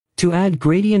To add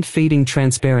gradient fading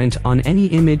transparent on any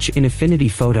image in Affinity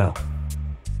Photo.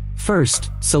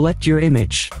 First, select your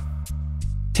image.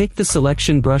 Take the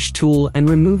selection brush tool and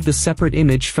remove the separate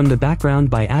image from the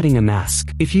background by adding a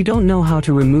mask. If you don't know how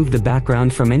to remove the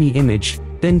background from any image,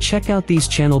 then check out these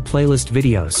channel playlist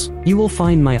videos. You will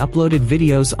find my uploaded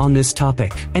videos on this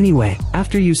topic. Anyway,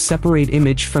 after you separate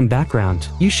image from background,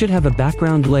 you should have a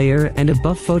background layer and a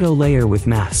buff photo layer with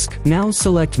mask. Now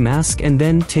select mask and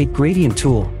then take gradient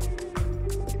tool.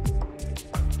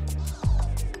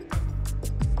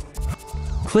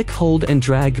 Click, hold and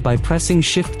drag by pressing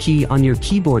Shift key on your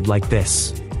keyboard like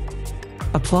this.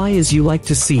 Apply as you like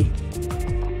to see.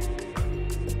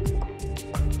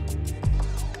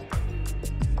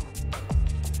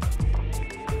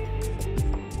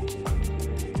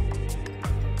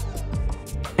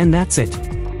 And that's it.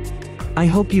 I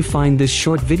hope you find this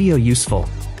short video useful.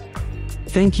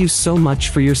 Thank you so much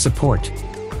for your support.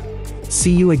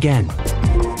 See you again.